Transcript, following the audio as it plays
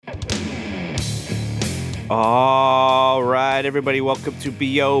All right, everybody, welcome to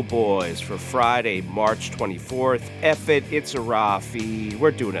BO Boys for Friday, March 24th. F it, it's a Rafi.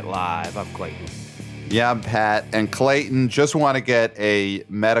 We're doing it live. I'm Clayton. Yeah, I'm Pat. And Clayton, just want to get a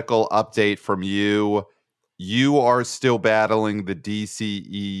medical update from you. You are still battling the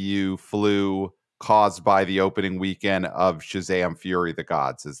DCEU flu caused by the opening weekend of Shazam! Fury of the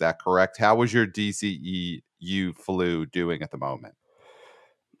Gods. Is that correct? How is your DCEU flu doing at the moment?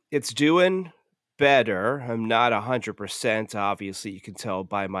 It's doing better. I'm not 100%. Obviously, you can tell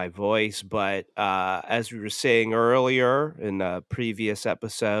by my voice. But as we were saying earlier in a previous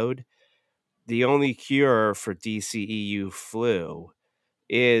episode, the only cure for DCEU flu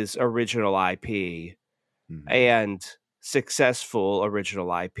is original IP Mhm. and successful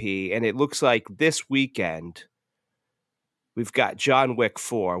original IP. And it looks like this weekend we've got John Wick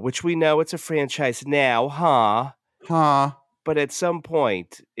 4, which we know it's a franchise now, huh? Huh. But at some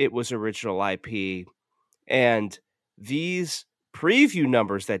point it was original IP. And these preview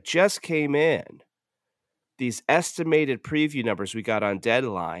numbers that just came in, these estimated preview numbers we got on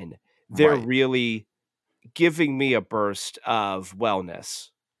Deadline, they're Right. really giving me a burst of wellness.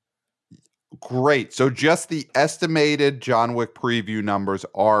 Great. So just the estimated John Wick preview numbers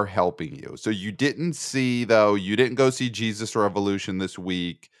are helping you. So you didn't see, though, you didn't go see Jesus Revolution this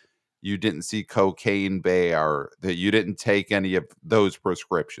week. You didn't see Cocaine Bear, that you didn't take any of those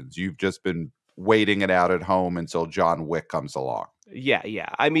prescriptions. You've just been waiting it out at home until John Wick comes along. Yeah.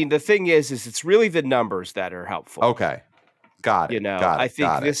 I mean, the thing is it's really the numbers that are helpful. Okay. Got You it. know, Got I it. think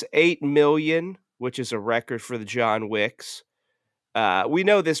Got it. this 8 million, which is a record for the John Wicks, we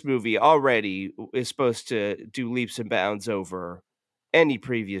know this movie already is supposed to do leaps and bounds over any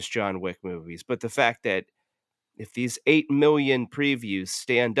previous John Wick movies. But the fact that if these 8 million previews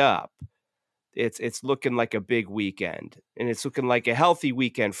stand up, it's looking like a big weekend, and it's looking like a healthy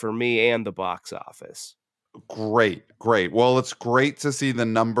weekend for me and the box office. Great, great. Well, it's great to see the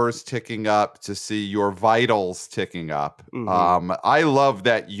numbers ticking up, to see your vitals ticking up. Mhm. I love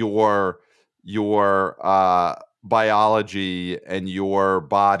that your biology and your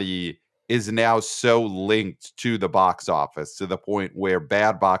body is now so linked to the box office to the point where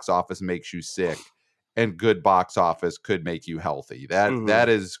bad box office makes you sick and good box office could make you healthy. That Mhm.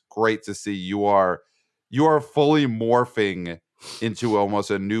 is great to see. You are fully morphing into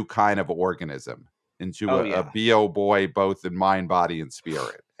almost a new kind of organism, into Oh, a yeah. BO boy, both in mind, body, and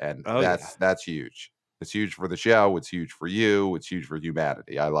spirit. And Oh, yeah. that's huge. It's huge for the show. It's huge for you. It's huge for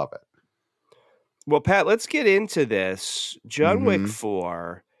humanity. I love it. Well, Pat, let's get into this. John Wick Mm-hmm.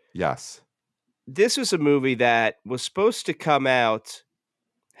 4, Yes. this was a movie that was supposed to come out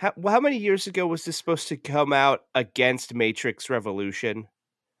how many years ago was this supposed to come out against Matrix Revolution?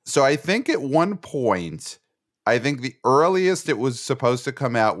 So I think at one point, I think the earliest it was supposed to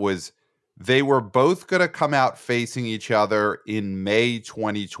come out was they were both going to come out facing each other in May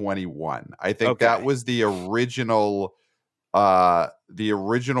 2021. I think that Okay. was the original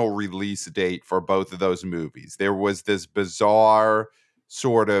release date for both of those movies. There was this bizarre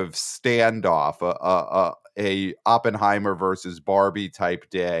sort of standoff, a Oppenheimer versus Barbie type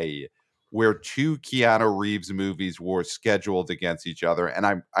day, where two Keanu Reeves movies were scheduled against each other,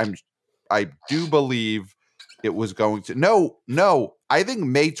 and I do believe it was going to no, I think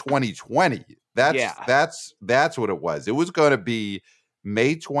May 2020. That's Yeah. that's that's what it was. It was going to be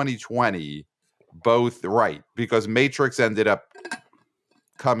May 2020, both, right, because Matrix ended up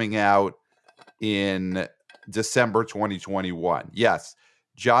coming out in December 2021. Yes,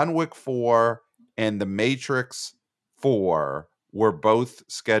 John Wick 4 and The Matrix 4 were both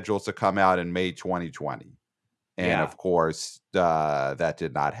scheduled to come out in May 2020. And Yeah. of course, that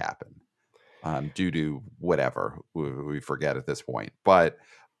did not happen, due to whatever we forget at this point. But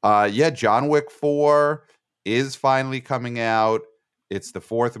yeah, John Wick 4 is finally coming out. It's the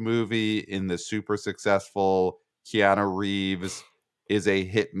fourth movie in the super successful Keanu Reeves is a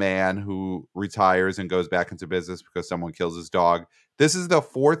hitman who retires and goes back into business because someone kills his dog. This is the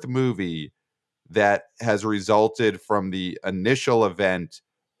fourth movie that has resulted from the initial event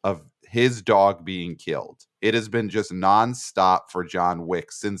of his dog being killed. It has been just nonstop for John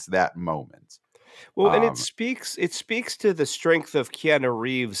Wick since that moment. Well, and it Um, speaks to the strength of Keanu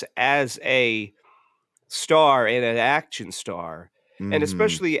Reeves as a star and an action star, and mhm.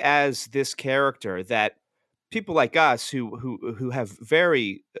 especially as this character that people like us who have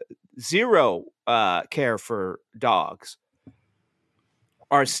very zero care for dogs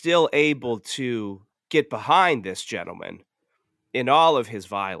are still able to get behind this gentleman in all of his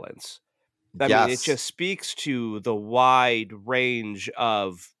violence. I mean, it Yes. just speaks to the wide range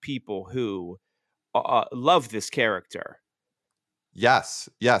of people who love this character. Yes,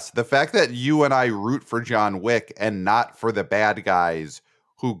 yes. The fact that you and I root for John Wick and not for the bad guys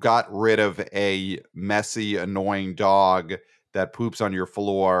who got rid of a messy, annoying dog that poops on your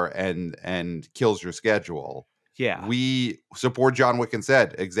floor and kills your schedule. Yeah. We support John Wick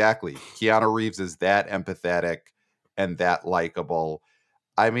instead. Exactly. Keanu Reeves is that empathetic and that likable.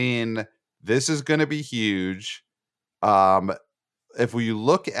 I mean, this is going to be huge. Um, if we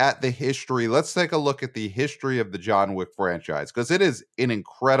look at the history, let's take a look at the history of the John Wick franchise because it is an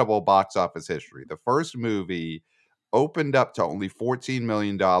incredible box office history. The first movie opened up to only $14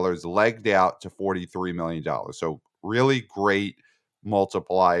 million, legged out to $43 million. So, really great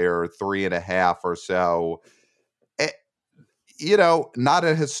multiplier, 3.5 or so. Eh, not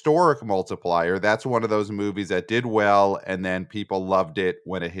a historic multiplier. That's one of those movies that did well, and then people loved it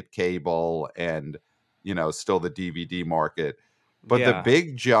when it hit cable and, still the DVD market. But the Yeah.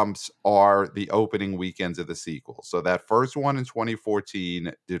 big jumps are the opening weekends of the sequel. So that first one in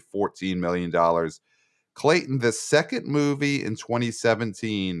 2014 did $14 million. Clayton, the second movie in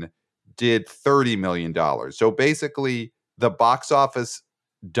 2017 did $30 million. So basically, the box office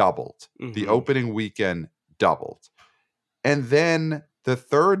doubled. The Hmm. opening weekend doubled. And then the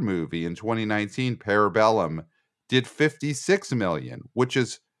third movie in 2019, Parabellum, did 56 million, which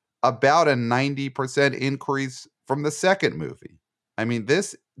is about a 90% increase from the second movie. I mean,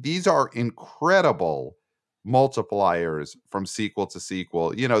 these are incredible multipliers from sequel to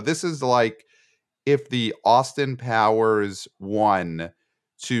sequel. This is like if the Austin Powers 1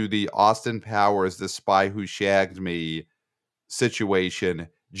 to the Austin Powers The Spy Who Shagged Me situation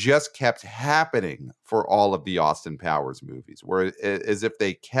just kept happening for all of the Austin Powers movies, where as if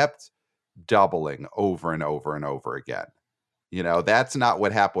they kept doubling over and over and over again. That's not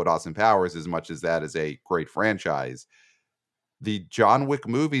what happened with Austin Powers as much as that is a great franchise. The John Wick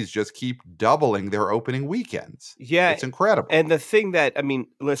movies just keep doubling their opening weekends. Yeah. It's incredible. And the thing that, I mean,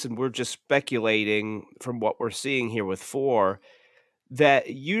 listen, we're just speculating from what we're seeing here with 4, that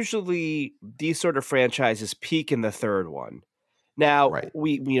usually these sort of franchises peak in the third one. Now, Right.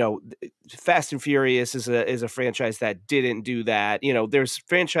 Fast and Furious is a franchise that didn't do that. There's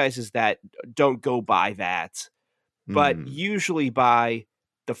franchises that don't go by that, but Mhm. usually by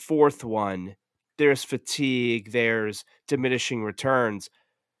the fourth one, there's fatigue, there's diminishing returns.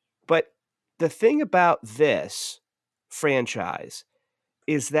 But the thing about this franchise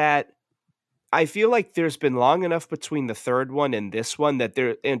is that I feel like there's been long enough between the third one and this one that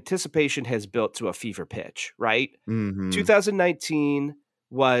their anticipation has built to a fever pitch, right? Mhm. 2019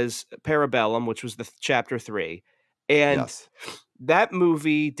 was Parabellum, which was the chapter 3, and Yes. that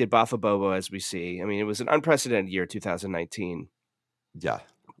movie did Bafa Bobo, as we see. I mean, it was an unprecedented year, 2019, Yeah.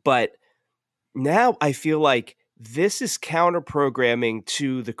 but now I feel like this is counter programming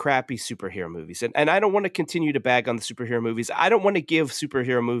to the crappy superhero movies. And I don't want to continue to bag on the superhero movies. I don't want to give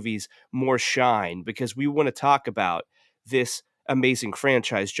superhero movies more shine because we want to talk about this amazing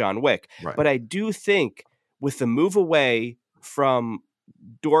franchise, John Wick. Right. But I do think with the move away from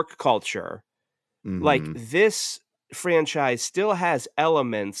dork culture, like Mhm. this franchise still has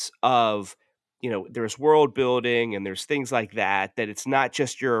elements of, there's world building and there's things like that, that it's not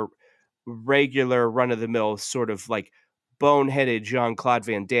just your regular run of the mill sort of like boneheaded Jean-Claude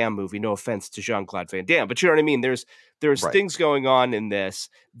Van Damme movie. No offense to Jean-Claude Van Damme, but you know what I mean? There's Right. things going on in this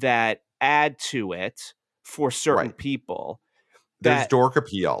that add to it for certain Right. people. There's That dork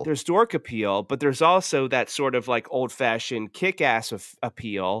appeal. there's dork appeal, but there's also that sort of like old-fashioned kick-ass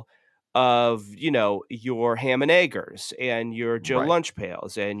appeal of, your Ham and Eggers and your Joe Right.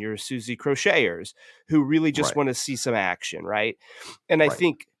 Lunchpails and your Susie Crocheters who really just Right. want to see some action, right? And Right. I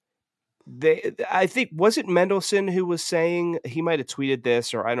think was it Mendelsohn who was saying, he might have tweeted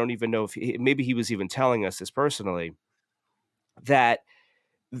this, or I don't even know if maybe he was even telling us this personally, that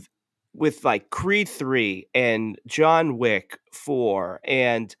with like Creed 3 and John Wick 4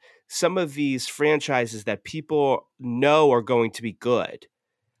 and some of these franchises that people know are going to be good,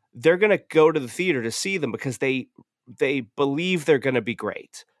 they're going to go to the theater to see them because they believe they're going to be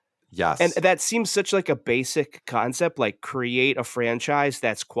great. And Yes. that seems such like a basic concept, like create a franchise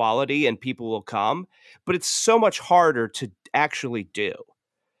that's quality and people will come, but it's so much harder to actually do.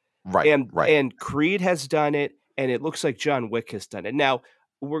 Right. And Right. and Creed has done it, and it looks like John Wick has done it. Now,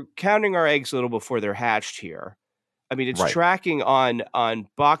 we're counting our eggs a little before they're hatched here. I mean, it's Right. tracking on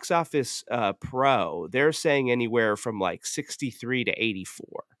Box Office Pro. They're saying anywhere from like 63 to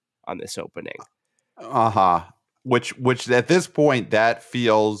 84 on this opening. Uh-huh. Which at this point that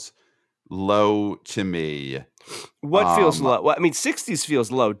feels low to me. What feels Um low? Well, I mean, 60s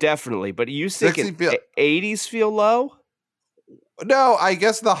feels low, definitely, but you think 60 feel 80s feel low? No, I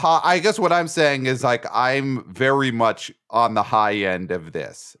guess I guess what I'm saying is like I'm very much on the high end of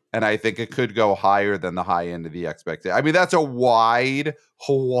this, and I think it could go higher than the high end of the expectation. I mean, that's a wide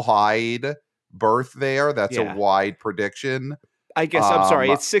berth there. That's a Yeah. wide prediction. I guess I'm sorry,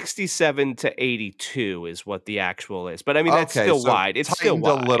 Um, it's 67 to 82 is what the actual is, but I mean, that's okay, still so wide. It's still tightened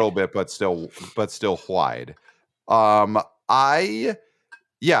a wide. little bit, but still wide. I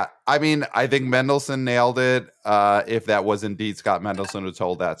Yeah, I mean, I think Mendelsohn nailed it. If that was indeed Scott Mendelsohn who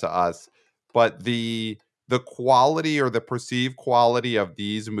told that to us, but the quality or the perceived quality of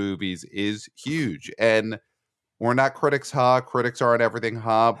these movies is huge, and we're not critics, huh? Critics aren't everything,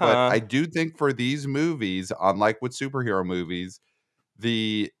 huh? But Huh. I do think for these movies, unlike with superhero movies,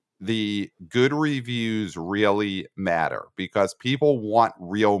 the good reviews really matter because people want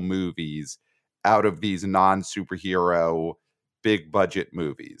real movies out of these non-superhero big budget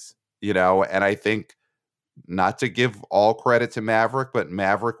movies, and I think, not to give all credit to Maverick, but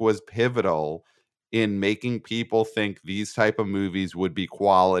Maverick was pivotal in making people think these type of movies would be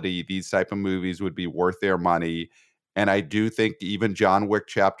quality, these type of movies would be worth their money. And I do think even John Wick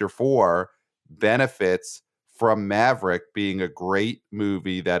Chapter 4 benefits from Maverick being a great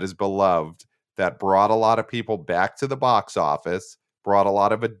movie that is beloved, that brought a lot of people back to the box office, brought a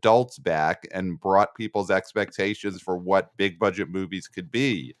lot of adults back, and brought people's expectations for what big budget movies could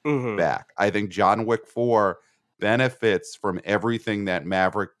be Mhm. back. I think John Wick 4 benefits from everything that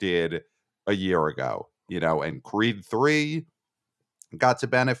Maverick did a year ago, and Creed 3 got to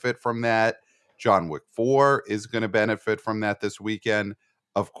benefit from that. John Wick 4 is going to benefit from that this weekend.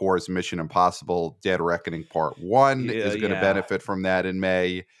 Of course, Mission Impossible Dead Reckoning Part 1 Yeah, is going to yeah. benefit from that in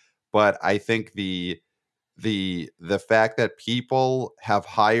May. But I think the fact that people have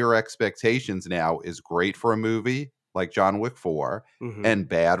higher expectations now is great for a movie like John Wick 4 Mhm. and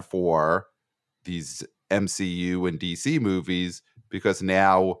bad for these MCU and DC movies because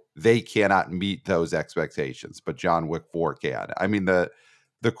now they cannot meet those expectations, but John Wick 4 can. I mean, the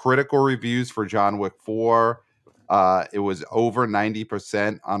critical reviews for John Wick 4, it was over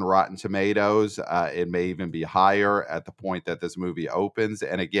 90% on Rotten Tomatoes. It may even be higher at the point that this movie opens.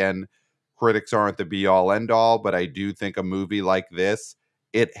 And again, critics aren't the be all end all, but I do think a movie like this,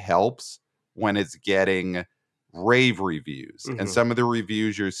 it helps when it's getting rave reviews. And Mhm. some of the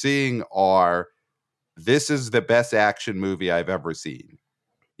reviews you're seeing are, this is the best action movie I've ever seen.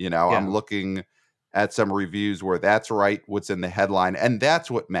 I'm Yeah. looking at some reviews where that's right what's in the headline, and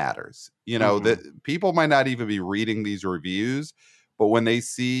that's what matters. That Mhm. people might not even be reading these reviews, but when they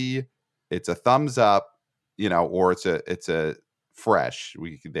see it's a thumbs up, or it's a fresh,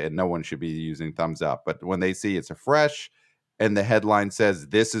 no one should be using thumbs up, but when they see it's a fresh and the headline says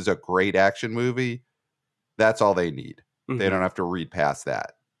this is a great action movie, that's all they need. They don't Mhm. have to read past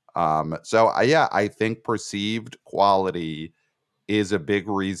that. So yeah, I think perceived quality is a big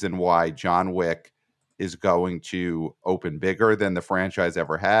reason why John Wick is going to open bigger than the franchise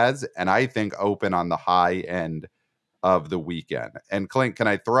ever has, and I think open on the high end of the weekend. And Clint, can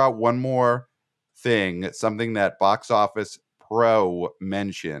I throw out one more thing? Something that Box Office Pro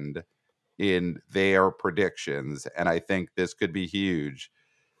mentioned in their predictions, and I think this could be huge.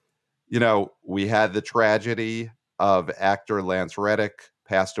 We had the tragedy of actor Lance Reddick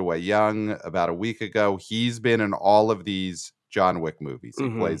passed away young about a week ago. He's been in all of these John Wick movies. He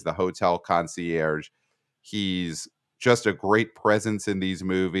Mhm. plays the hotel concierge. He's just a great presence in these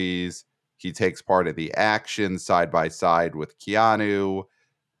movies. He takes part in the action side by side with Keanu.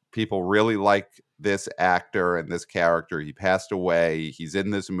 People really like this actor and this character. He passed away. He's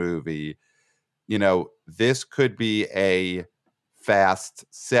in this movie. This could be a Fast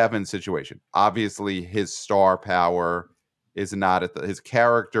 7 situation. Obviously, his star power is not his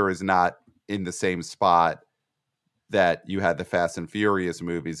character is not in the same spot that you had the Fast and Furious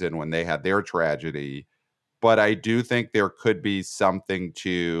movies in when they had their tragedy. But I do think there could be something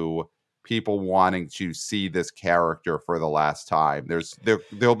to people wanting to see this character for the last time.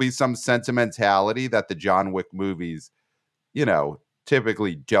 There'll be some sentimentality that the John Wick movies,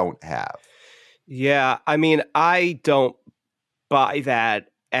 typically don't have. Yeah, I mean, I don't buy that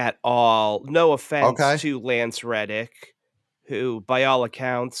at all. No offense Okay. to Lance Reddick, who, by all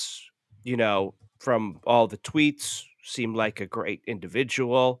accounts, from all the tweets, seemed like a great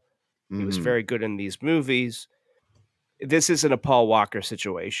individual. He was Mhm. very good in these movies. This isn't a Paul Walker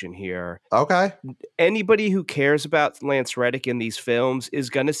situation here. Okay. Anybody who cares about Lance Reddick in these films is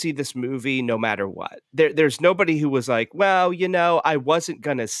gonna see this movie no matter what. There's nobody who was like, "Well, I wasn't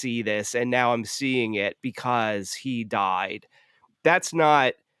gonna see this, and now I'm seeing it because he died." That's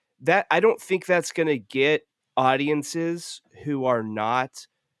not that I don't think that's gonna get audiences who are not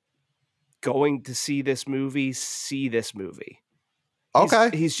going to see this movie. Okay,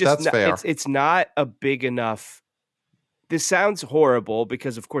 He's just that's not, fair. it's not a big enough. This sounds horrible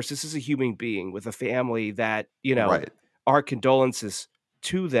because, of course, this is a human being with a family that, Right. our condolences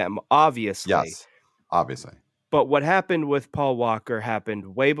to them, obviously. Yes, obviously. But what happened with Paul Walker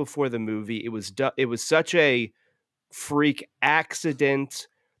happened way before the movie. It was such a freak accident.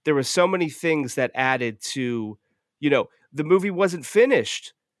 There were so many things that added to, the movie wasn't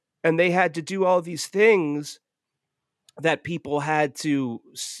finished, and they had to do all these things that people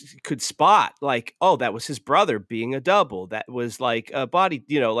could spot, like, oh, that was his brother being a double. That was like a body,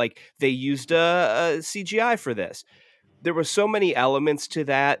 like they used a CGI for this. There were so many elements to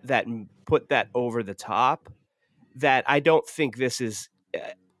that put that over the top that I don't think this is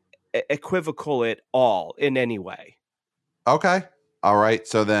equivocal at all in any way. Okay. All right.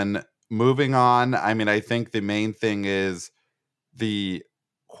 So then moving on, I mean, I think the main thing is the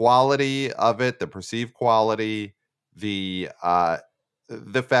quality of it, the perceived quality, the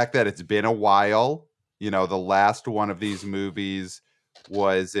fact that it's been a while. The last one of these movies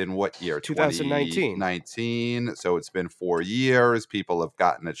was in what year? 2019. 2019. So it's been 4 years. People have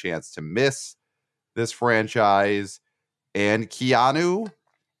gotten a chance to miss this franchise. And Keanu,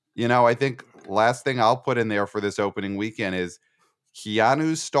 I think last thing I'll put in there for this opening weekend is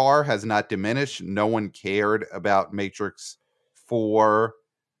Keanu's star has not diminished. No one cared about Matrix 4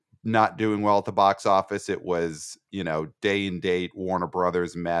 not doing well at the box office. It was, day and date Warner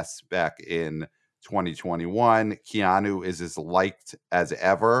Brothers mess back in 2021. Keanu is as liked as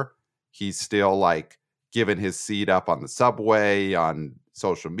ever. He's still like giving his seat up on the subway, on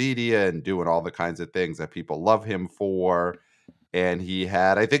social media, and doing all the kinds of things that people love him for. And he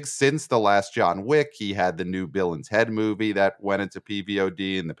had, I think, since the last John Wick, he had the new Bill and Ted movie that went into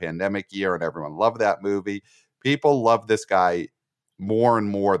PVOD in the pandemic year, and everyone loved that movie. People love this guy more and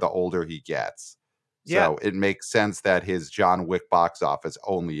more the older he gets. Yeah. So it makes sense that his John Wick box office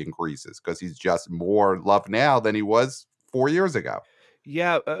only increases because he's just more loved now than he was 4 years ago.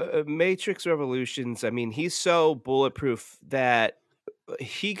 Yeah, Matrix Revolutions, I mean, he's so bulletproof that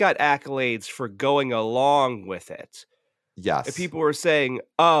he got accolades for going along with it. And Yes. people were saying,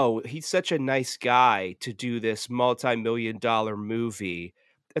 "Oh, he's such a nice guy to do this multi-million-dollar movie.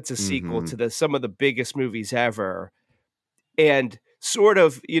 It's a sequel Hmm. to some of the biggest movies ever." And sort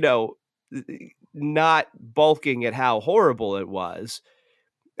of, not bulking at how horrible it was.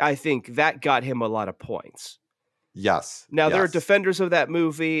 I think that got him a lot of points. Yes. Now, there are Yes. defenders of that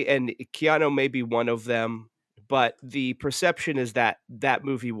movie, and Keanu may be one of them, but the perception is that that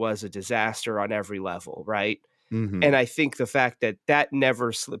movie was a disaster on every level, right? And Hmm. I think the fact that that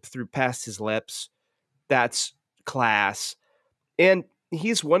never slipped through past his lips, that's class. And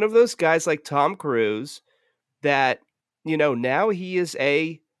he's one of those guys like Tom Cruise that, now he is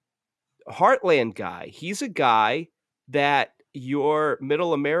a heartland guy. He's a guy that your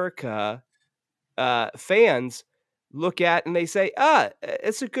middle America fans look at and they say,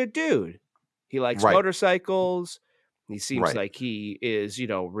 it's a good dude. He likes Right. motorcycles. He seems Right. like he is,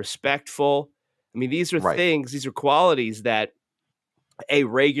 respectful. I mean, Right. these are qualities that a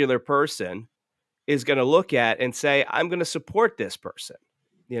regular person is going to look at and say, I'm going to support this person,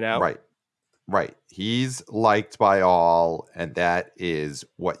 you know? Right. Right. He's liked by all, and that is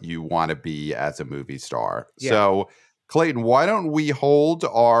what you want to be as a movie star. Yeah. So, Clayton, why don't we hold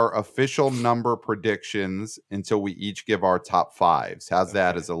our official number predictions until we each give our top fives? How's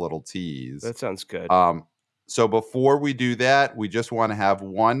that Okay. as a little tease? That sounds good. Um, so before we do that, we just want to have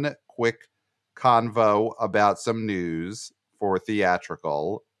one quick convo about some news for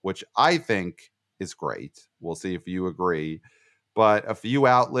theatrical, which I think is great. We'll see if you agree. But a few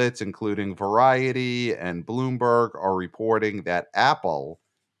outlets, including Variety and Bloomberg, are reporting that Apple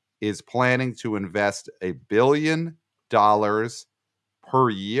is planning to invest $1 billion per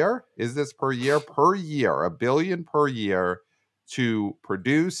year. Is this per year? Per year, $1 billion per year to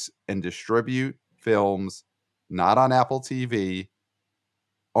produce and distribute films, not on Apple TV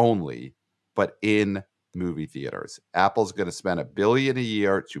only, but in movie theaters. Apple's going to spend $1 billion a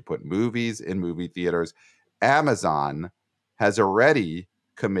year to put movies in movie theaters. Amazon has already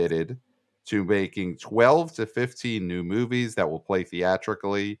committed to making 12 to 15 new movies that will play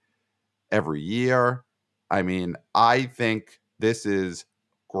theatrically every year. I mean, I think this is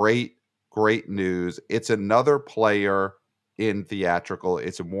great, great news. It's another player in theatrical,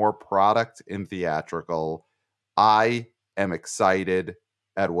 it's more product in theatrical. I am excited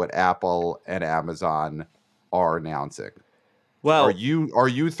at what Apple and Amazon are announcing. Are Well,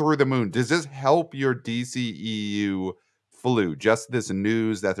 you through the moon? Does this help your DCEU flu? Just this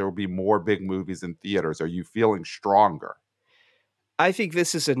news that there will be more big movies in theaters. Are you feeling stronger? I think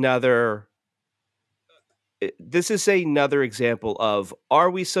this is another this is another example of, are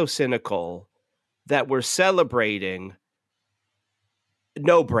we so cynical that we're celebrating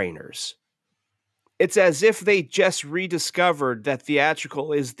no-brainers? It's as if they just rediscovered that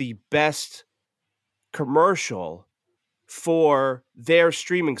theatrical is the best commercial for their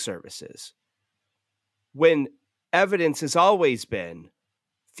streaming services, when evidence has always been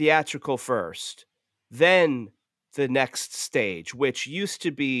theatrical first, then the next stage, which used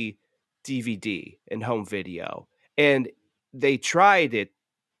to be DVD and home video. And they tried it,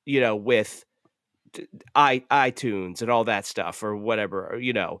 with iTunes and all that stuff, or whatever,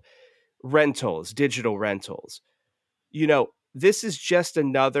 rentals, digital rentals. This is just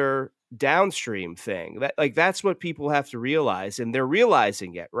another downstream thing. That's what people have to realize, and they're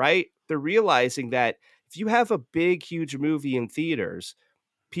realizing it, right? They're realizing that if you have a big, huge movie in theaters,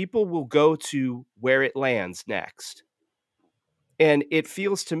 people will go to where it lands next. And it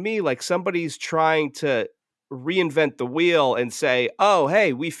feels to me like somebody's trying to reinvent the wheel and say, oh,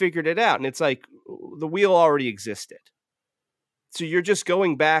 hey, we figured it out. And it's like the wheel already existed. So you're just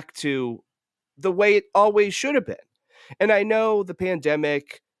going back to the way it always should have been. And I know the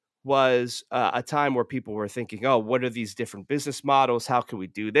pandemic was a time where people were thinking, oh, what are these different business models? How can we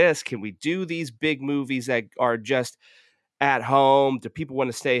do this? Can we do these big movies that are just at home? Do people want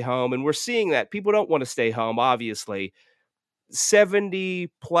to stay home? And we're seeing that people don't want to stay home, obviously. $70+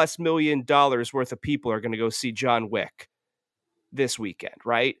 million worth of people are going to go see John Wick this weekend,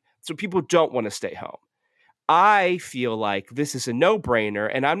 right? So people don't want to stay home. I feel like this is a no-brainer,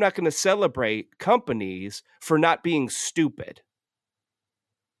 and I'm not going to celebrate companies for not being stupid.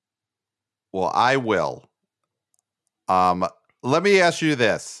 Well, I will. Let me ask you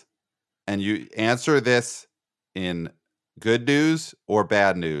this, and you answer this in good news or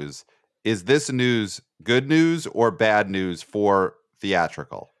bad news. Is this news good news or bad news for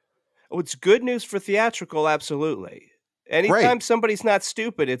theatrical? Oh, it's good news for theatrical, absolutely. Anytime Great. somebody's not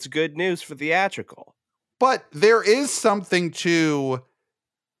stupid, it's good news for theatrical. But there is something to,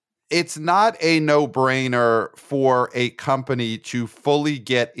 it's not a no-brainer for a company to fully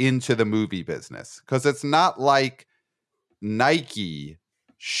get into the movie business, because it's not like Nike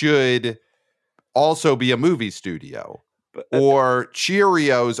should also be a movie studio, But or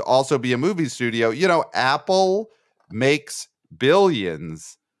Cheerios also be a movie studio. Apple makes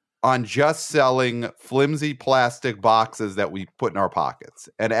billions on just selling flimsy plastic boxes that we put in our pockets.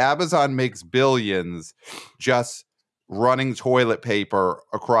 And Amazon makes billions just running toilet paper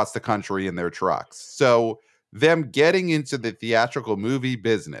across the country in their trucks. So them getting into the theatrical movie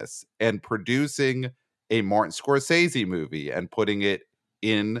business and producing a Martin Scorsese movie and putting it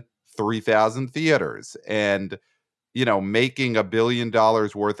in 3,000 theaters and, making $1 billion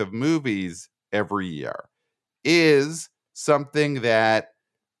worth of movies every year is something that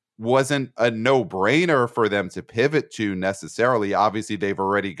wasn't a no-brainer for them to pivot to necessarily. Obviously, they've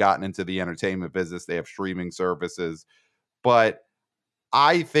already gotten into the entertainment business. They have streaming services. But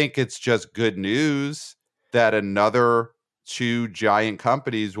I think it's just good news that another two giant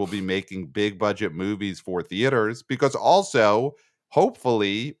companies will be making big budget movies for theaters, because also,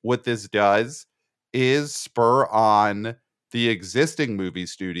 hopefully, what this does is spur on the existing movie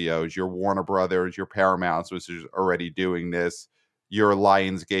studios, your Warner Brothers, your Paramounts, which is already doing this, your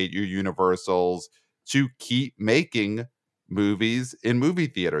Lionsgate, your Universals, to keep making movies in movie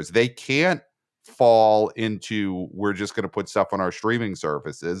theaters. They can't fall into, we're just going to put stuff on our streaming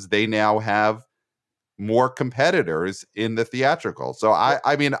services. They now have more competitors in the theatrical. So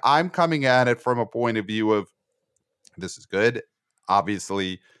I mean, I'm coming at it from a point of view of, this is good.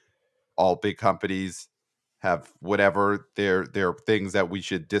 Obviously, all big companies have whatever their things that we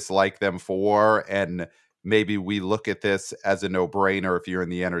should dislike them for, and maybe we look at this as a no-brainer if you're in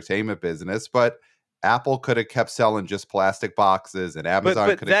the entertainment business. But Apple could have kept selling just plastic boxes, and Amazon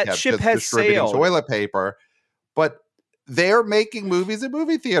could have that kept ship just has distributing sailed. toilet paper. But they're making movies in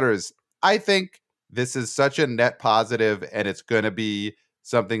movie theaters. I think this is such a net positive, and it's going to be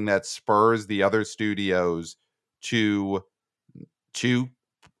something that spurs the other studios to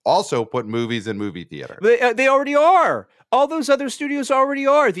also put movies in movie theaters. They already are. All those other studios already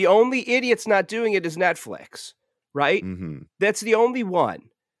are. The only idiot's not doing it is Netflix, right? Mm-hmm. That's the only one.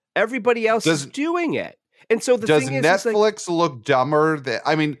 Everybody else is doing it. And so the thing is, Netflix look dumber?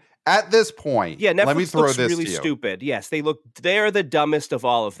 I mean, at this point, yeah, Netflix let me throw looks this really to you. stupid. Yes, they're the dumbest of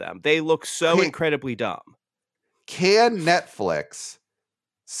all of them. They look so incredibly dumb. Can Netflix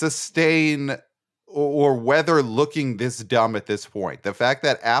sustain or weather looking this dumb at this point? The fact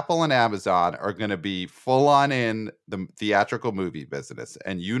that Apple and Amazon are going to be full on in the theatrical movie business,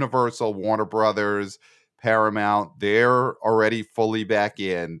 and Universal, Warner Brothers, Paramount, they're already fully back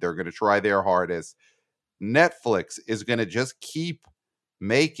in. They're going to try their hardest. Netflix is going to just keep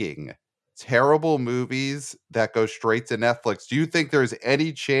making terrible movies that go straight to Netflix, do you think there's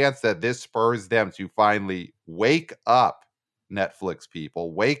any chance that this spurs them to finally wake up? Netflix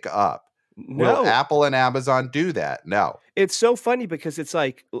people, wake up. Will No, Apple and Amazon do that? No. it's so funny because it's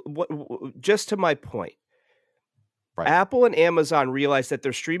like, just to my point, Right. Apple and Amazon realize that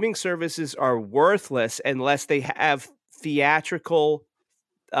their streaming services are worthless unless they have theatrical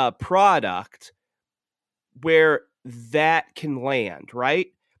product where that can land, right?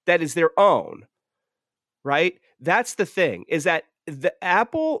 That is their own, right? That's the thing, is that the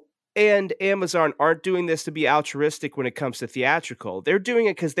Apple and Amazon aren't doing this to be altruistic when it comes to theatrical. They're doing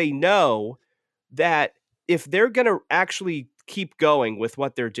it because they know that if they're going to actually keep going with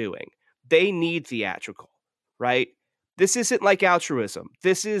what they're doing, they need theatrical, right? This isn't like altruism.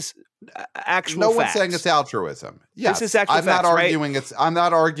 This is actual No facts. one's saying it's altruism. Yes, This is actual I'm facts, not right? arguing I'm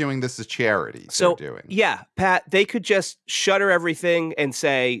not arguing this is charity So, they're doing. yeah, Pat, they could just shutter everything and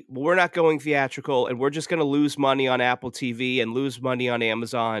say, well, we're not going theatrical and we're just going to lose money on Apple TV and lose money on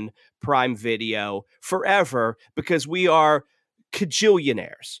Amazon Prime Video forever because we are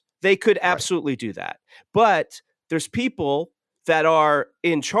cajillionaires. They could absolutely do that. But there's people that are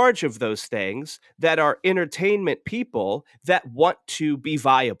in charge of those things that are entertainment people that want to be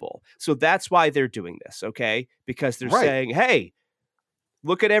viable. So that's why they're doing this, okay? Because they're saying, hey,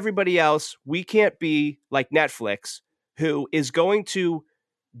 look at everybody else. We can't be like Netflix, who is going to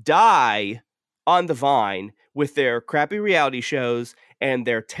die on the vine with their crappy reality shows and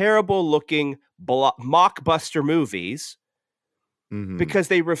their terrible looking mockbuster movies because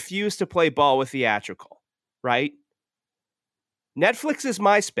they refuse to play ball with theatrical, right? Netflix is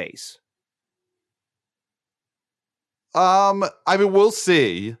MySpace. I mean, we'll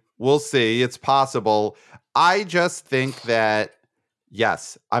see. We'll see. It's possible. I just think that,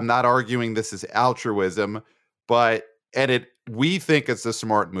 yes, I'm not arguing this is altruism, but we think it's a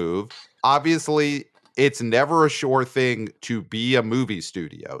smart move. Obviously, it's never a sure thing to be a movie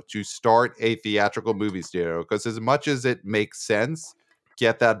studio, to start a theatrical movie studio, because as much as it makes sense,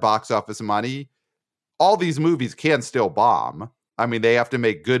 get that box office money, all these movies can still bomb. I mean, they have to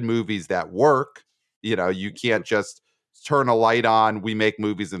make good movies that work. You know, you can't just turn a light on, we make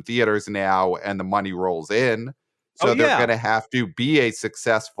movies in theaters now, and the money rolls in. So they're going to have to be a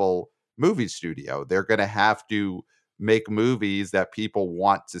successful movie studio. They're going to have to make movies that people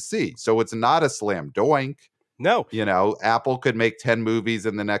want to see. So it's not a slam doink. No. You know, Apple could make 10 movies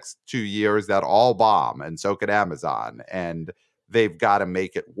in the next 2 years that all bomb, and so could Amazon. And they've got to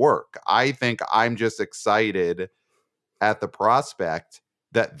make it work. I think I'm just excited at the prospect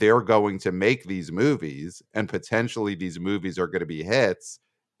that they're going to make these movies, and potentially these movies are going to be hits,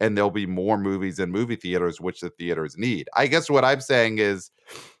 and there'll be more movies in movie theaters, which the theaters need. I guess what I'm saying is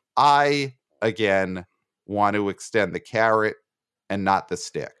I, again, want to extend the carrot and not the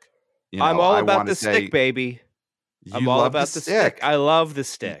stick. You know, I'm all about the stick, baby. I'm all about the stick. I love the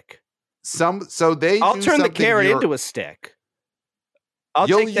stick. I'll turn the carrot into a stick.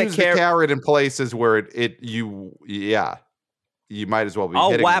 You'll use the carrot in places where you might as well be.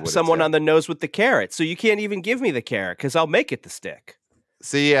 I'll whap someone on the nose with the carrot, so you can't even give me the carrot because I'll make it the stick.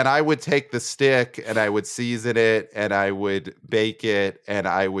 See, and I would take the stick and I would season it and I would bake it and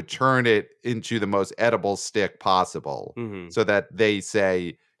I would turn it into the most edible stick possible, so that they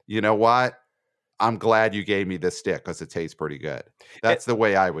say, you know what? I'm glad you gave me this stick because it tastes pretty good. That's the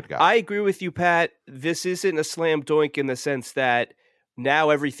way I would go. I agree with you, Pat. This isn't a slam dunk in the sense that now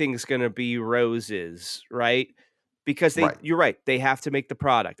everything's going to be roses, right? Because you're right. They have to make the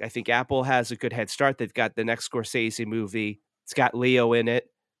product. I think Apple has a good head start. They've got the next Scorsese movie. It's got Leo in it,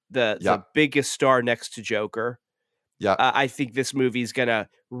 the biggest star next to Joker. Yeah. I think this movie is going to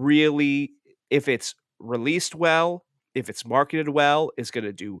really, if it's released well, if it's marketed well, is going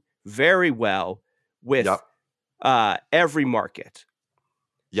to do very well with every market.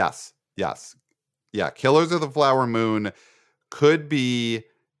 Yes. Yeah. Killers of the Flower Moon could be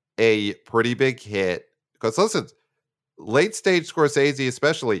a pretty big hit. Because listen, late stage Scorsese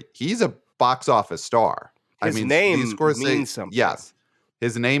especially, he's a box office star. His name means something. Yes.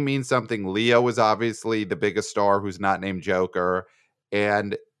 His name means something. Leo is obviously the biggest star who's not named Joker.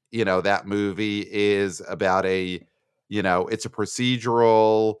 And, you know, that movie is about it's a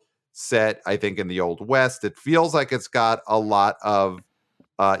procedural set, I think, in the Old West. It feels like it's got a lot of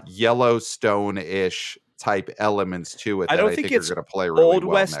Yellowstone-ish type elements to it. I don't think it's going to play really Old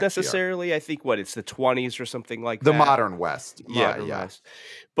well West next necessarily. Year. I think it's the 20s or something like the that. Modern West. Modern West.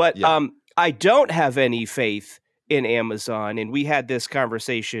 But I don't have any faith in Amazon, and we had this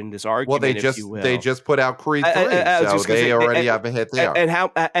conversation, this Well, argument, if you will. they just put out Creed 3, I was so just gonna they say, already have a hit there. and how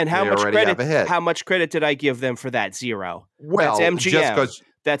They much already have credit? a hit. How much credit did I give them for that? Zero. That's Well, just MGM. because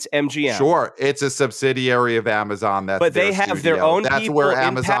That's MGM. sure, it's a subsidiary of Amazon. That's But their they have studio. their own That's people where in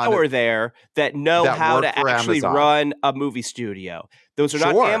Amazon power there that know that how work to for actually Amazon. run a movie studio. Those are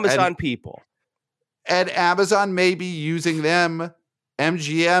not Sure, Amazon people. And Amazon may be using them.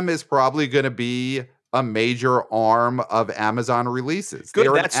 MGM is probably going to be a major arm of Amazon releases. Good,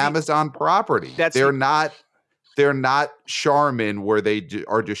 They're an that's Amazon property. They're not Charmin, where they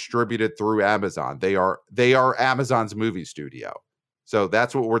are distributed through Amazon. They are Amazon's movie studio. So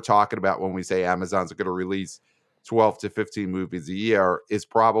that's what we're talking about when we say Amazon's going to release 12 to 15 movies a year, is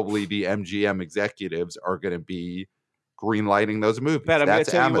probably the MGM executives are going to be greenlighting those movies. But I'm going That's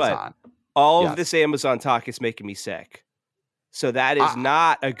to tell Amazon. you what, all of this Amazon talk is making me sick. So that is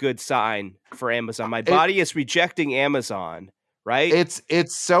not a good sign for Amazon. My body is rejecting Amazon, right?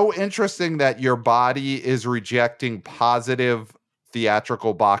 It's so interesting that your body is rejecting positive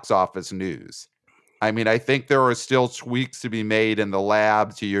theatrical box office news. I mean, I think there are still tweaks to be made in the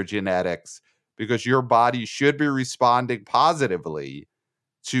lab to your genetics, because your body should be responding positively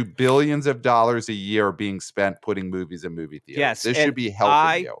to billions of dollars a year being spent putting movies in movie theaters. Yes, this should be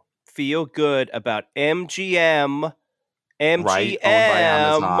helping you. Feel good about MGM, right? Owned by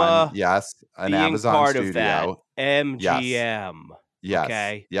Amazon. Yes, an being Amazon part studio. Of that. MGM. Yes.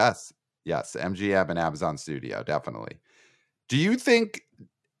 Okay. Yes. MGM and Amazon studio, definitely. Do you think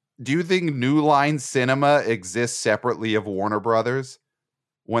New Line Cinema exists separately of Warner Brothers?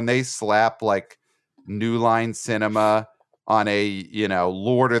 When they slap like New Line Cinema on a,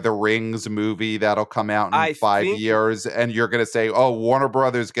 Lord of the Rings movie that'll come out in 5 years, and you're going to say, oh, Warner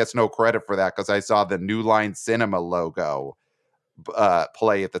Brothers gets no credit for that because I saw the New Line Cinema logo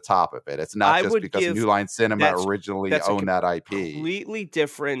play at the top of it. It's not just because New Line Cinema originally owned that IP. Completely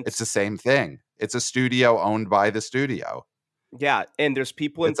different. It's the same thing. It's a studio owned by the studio. Yeah, and there's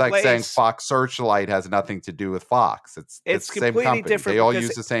people in place. It's like saying Fox Searchlight has nothing to do with Fox. It's the same company. Different. They all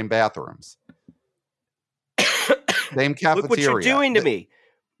use the same bathrooms. Same cafeteria. Look what you're doing to me.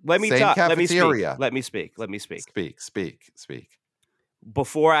 Let me talk. Cafeteria. Let me speak. Speak.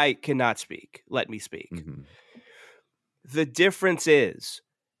 Before I cannot speak, let me speak. Mm-hmm. The difference is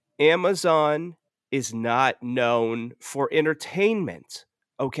Amazon is not known for entertainment,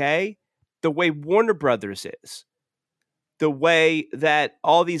 okay? The way Warner Brothers is. The way that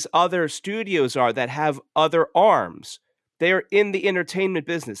all these other studios are that have other arms. They are in the entertainment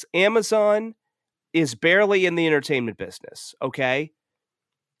business. Amazon is barely in the entertainment business, okay?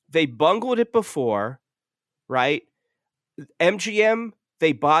 They bungled it before, right? MGM,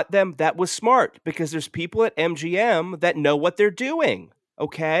 they bought them. That was smart because there's people at MGM that know what they're doing,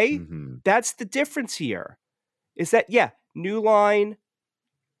 okay? Mm-hmm. That's the difference here. Is that, New Line,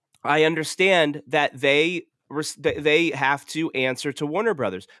 I understand that they have to answer to Warner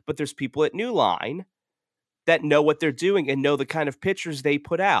Brothers, but there's people at New Line that know what they're doing and know the kind of pictures they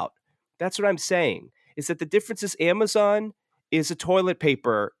put out. That's what I'm saying, is that the difference is Amazon is a toilet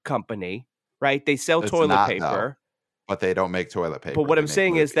paper company, right? They sell toilet paper. But they don't make toilet paper. But what I'm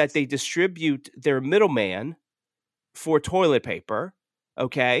saying is that they distribute their middleman for toilet paper,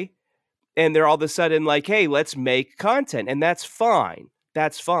 okay? And they're all of a sudden like, hey, let's make content. And that's fine.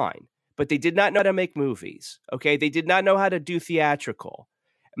 That's fine. But they did not know how to make movies, okay? They did not know how to do theatrical.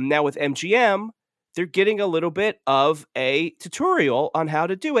 Now with MGM, they're getting a little bit of a tutorial on how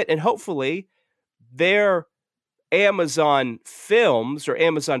to do it. And hopefully their Amazon films or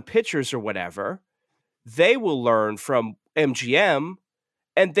Amazon pictures or whatever, they will learn from MGM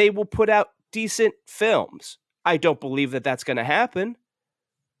and they will put out decent films. I don't believe that that's going to happen,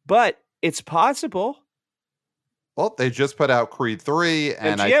 but it's possible. Well, they just put out Creed 3,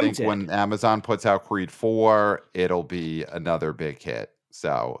 and MGM I think when Amazon puts out Creed 4, it'll be another big hit.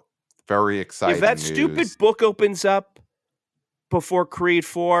 So, very exciting. If that news. Stupid book opens up before Creed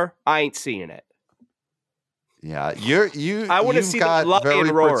 4, I ain't seeing it. Yeah, you. I want to see that lion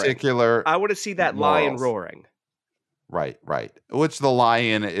roaring. I want to see that lion roaring. Right. Which the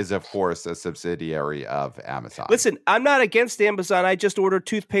lion is, of course, a subsidiary of Amazon. Listen, I'm not against Amazon. I just ordered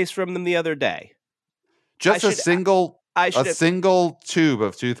toothpaste from them the other day. Just a single tube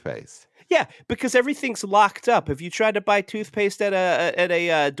of toothpaste. Yeah, because everything's locked up. Have you tried to buy toothpaste at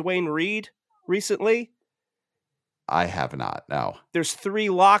a Dwayne Reed recently? I have not. No. There's 3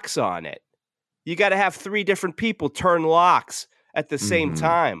 locks on it. You got to have 3 different people turn locks at the same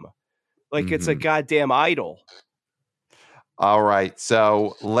time, like it's a goddamn idol. All right,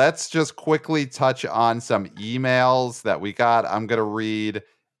 so let's just quickly touch on some emails that we got. I'm going to read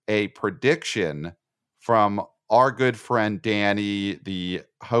a prediction from our good friend Danny, the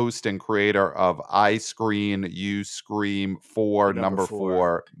host and creator of I Screen, You Scream for Number number 4.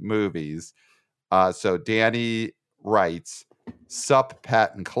 4 movies. So Danny writes, Sup,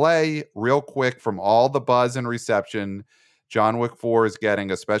 Pat and Clay. Real quick, from all the buzz and reception John Wick 4 is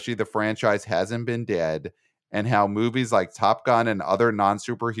getting, especially the franchise hasn't been dead, and how movies like Top Gun and other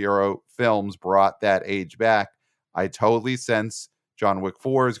non-superhero films brought that age back, I totally sense John Wick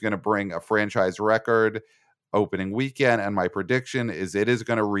 4 is going to bring a franchise record opening weekend, and my prediction is it is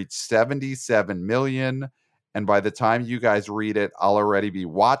going to reach 77 million. And by the time you guys read it, I'll already be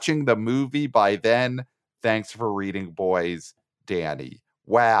watching the movie by then. Thanks for reading, boys. Danny.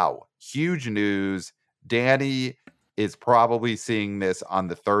 Wow. Huge news. Danny is probably seeing this on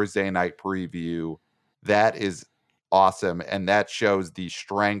the Thursday night preview. That is awesome. And that shows the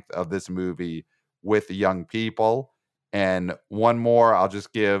strength of this movie with young people. And one more I'll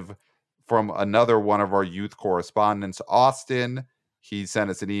just give from another one of our youth correspondents, Austin. He sent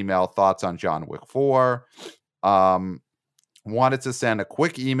us an email, thoughts on John Wick 4. Wanted to send a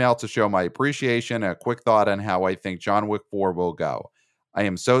quick email to show my appreciation and a quick thought on how I think John Wick 4 will go. I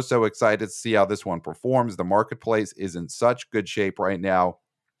am so excited to see how this one performs. The marketplace is in such good shape right now.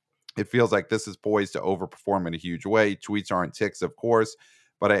 It feels like this is poised to overperform in a huge way. Tweets aren't ticks, of course,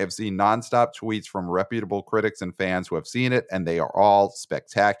 but I have seen nonstop tweets from reputable critics and fans who have seen it, and they are all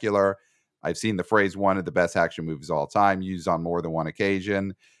spectacular. I've seen the phrase one of the best action movies of all time used on more than one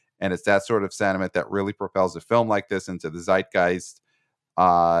occasion. And it's that sort of sentiment that really propels a film like this into the zeitgeist.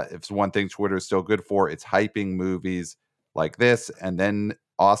 If it's one thing Twitter is still good for, it's hyping movies like this. And then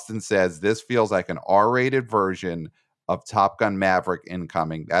Austin says, this feels like an R-rated version of Top Gun Maverick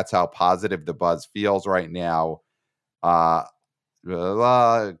incoming. That's how positive the buzz feels right now. Good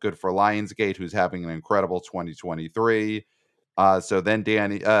for Lionsgate, who's having an incredible 2023. So then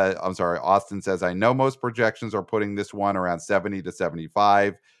Austin says, I know most projections are putting this one around 70 to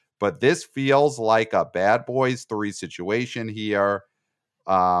 75, but this feels like a Bad Boys 3 situation here.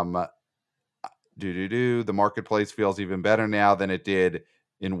 The marketplace feels even better now than it did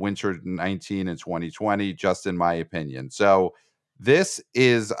in winter 19 and 2020, just in my opinion. So this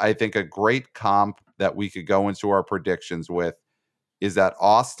is, I think, a great comp that we could go into our predictions with, is that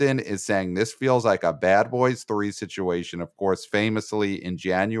Austin is saying this feels like a Bad Boys 3 situation. Of course, famously in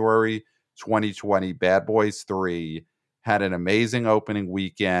January 2020, Bad Boys 3 had an amazing opening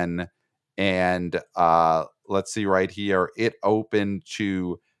weekend. And let's see right here, it opened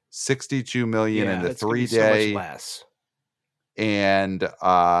to 62 million in the 3-day. So much less. And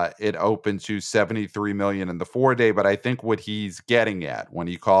it opened to 73 million in the 4-day. But I think what he's getting at when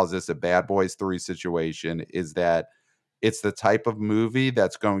he calls this a Bad Boys 3 situation is that it's the type of movie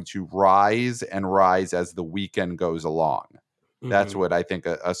that's going to rise and rise as the weekend goes along. Mm-hmm. That's what I think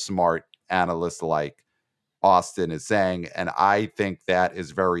a smart analyst like Austin is saying. And I think that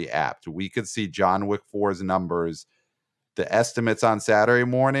is very apt. We could see John Wick 4's numbers. The estimates on Saturday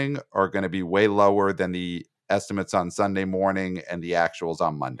morning are going to be way lower than the estimates on Sunday morning and the actuals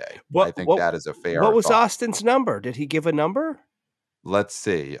on Monday. I think that is a fair What was thought. Austin's number? Did he give a number? Let's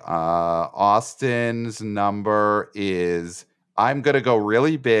see. Austin's number is, I'm going to go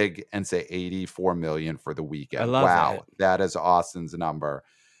really big and say 84 million for the weekend. I love wow. That is Austin's number.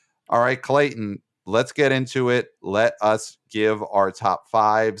 All right, Clayton, let's get into it. Let us give our top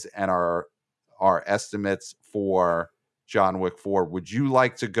fives and our estimates for John Wick 4. Would you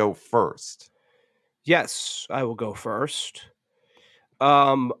like to go first? Yes, I will go first.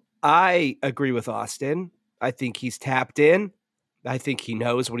 I agree with Austin. I think he's tapped in. I think he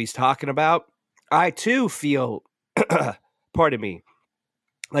knows what he's talking about. I, too, feel, pardon me,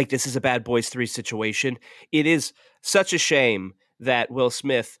 like this is a Bad Boys 3 situation. It is such a shame that Will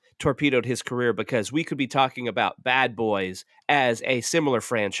Smith torpedoed his career, because we could be talking about Bad Boys as a similar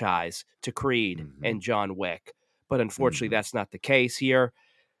franchise to Creed and John Wick. But unfortunately, that's not the case here.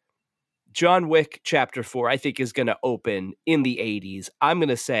 John Wick Chapter 4, I think, is going to open in the 80s. I'm going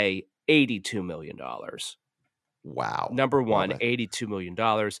to say $82 million. Wow. Number one, $82 million.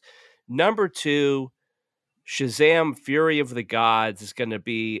 Number two, Shazam! Fury of the Gods is going to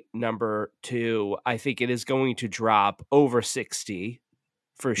be number 2. I think it is going to drop over 60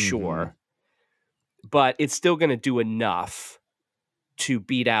 for sure. But it's still going to do enough to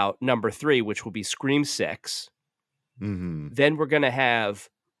beat out number 3, which will be Scream 6. Then we're going to have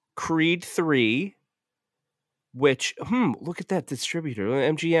Creed 3, which, look at that distributor,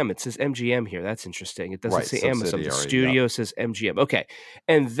 MGM. It says MGM here. That's interesting. It doesn't say Amazon. The studio says MGM. Okay.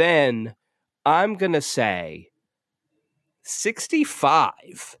 And then I'm going to say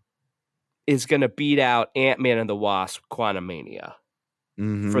 65 is going to beat out Ant-Man and the Wasp: Quantumania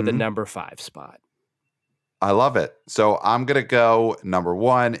for the number 5 spot. I love it. So I'm going to go, number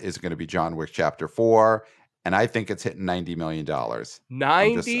one is going to be John Wick Chapter 4, and I think it's hitting $90 million. $90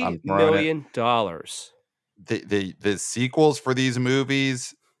 I'm throwing it. million. The sequels for these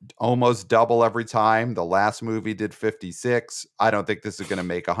movies almost double every time. The last movie did 56. I don't think this is going to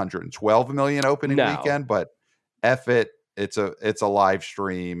make 112 million opening weekend, but F it. It's a live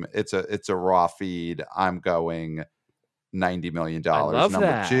stream. It's a raw feed. I'm going $90 million. I love Number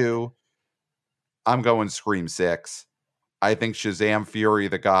that. 2, I'm going Scream 6. I think Shazam! Fury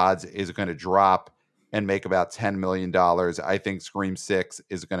of the Gods is going to drop and make about $10 million. I think Scream 6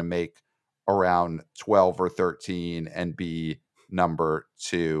 is going to make around 12 or 13 and be number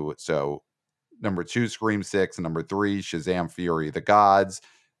 2. So number 2, Scream 6. Number 3, Shazam! Fury of the Gods.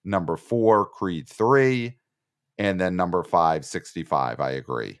 Number 4, Creed 3. And then number 5, 65. I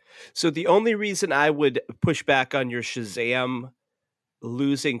agree. So the only reason I would push back on your Shazam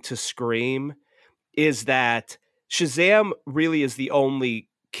losing to Scream is that Shazam really is the only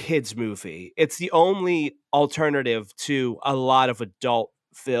kids movie. It's the only alternative to a lot of adult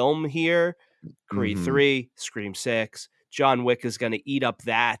film here. Creed 3, Scream 6, John Wick is going to eat up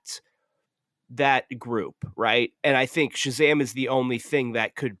that group, right? And I think Shazam is the only thing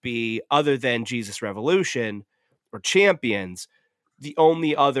that could be, other than Jesus Revolution or Champions, the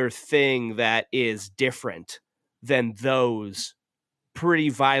only other thing that is different than those pretty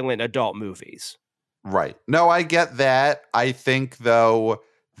violent adult movies. Right. No, I get that. I think, though,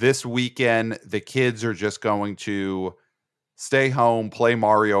 this weekend, the kids are just going to stay home, play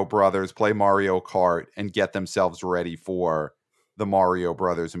Mario Brothers, play Mario Kart, and get themselves ready for the Mario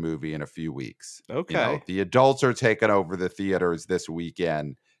Brothers movie in a few weeks. Okay. The adults are taking over the theaters this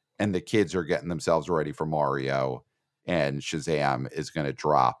weekend, and the kids are getting themselves ready for Mario, and Shazam is going to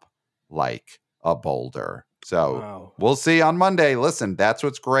drop like a boulder. So We'll see on Monday. Listen, that's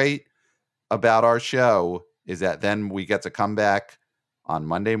what's great about our show, is that then we get to come back on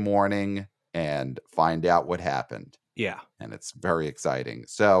Monday morning and find out what happened. Yeah. And it's very exciting.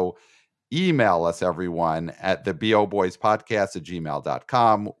 So email us, everyone, at the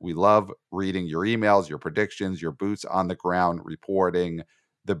boboyspodcast@gmail.com. We love reading your emails, your predictions, your boots on the ground reporting.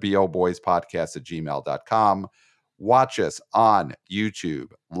 The boboyspodcast@gmail.com. Watch us on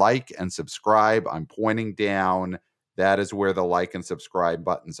YouTube. Like and subscribe. I'm pointing down. That is where the like and subscribe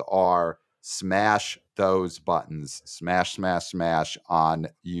buttons are. Smash those buttons. Smash, smash, smash on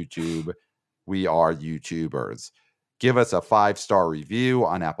YouTube. We are YouTubers. Give us a 5-star review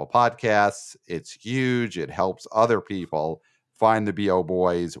on Apple Podcasts. It's huge. It helps other people find the BO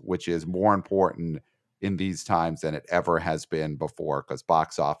Boys, which is more important in these times than it ever has been before, because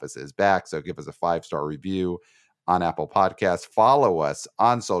box office is back. So give us a 5-star review on Apple Podcasts. Follow us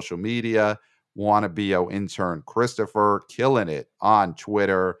on social media. Wanna BO intern Christopher, killing it on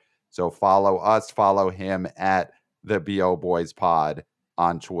Twitter. So follow us, follow him at the BO Boys Pod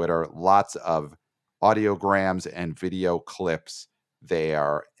on Twitter. Lots of audiograms and video clips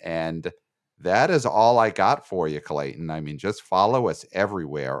there. And that is all I got for you, Clayton. I mean, just follow us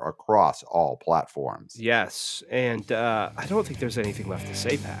everywhere across all platforms. Yes. And I don't think there's anything left to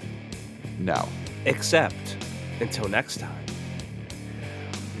say, Pat. No. Except until next time.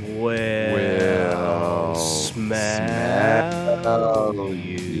 We'll smell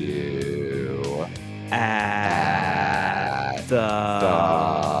you at the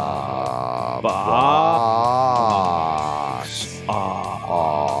box office.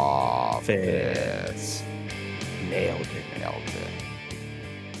 Nailed it.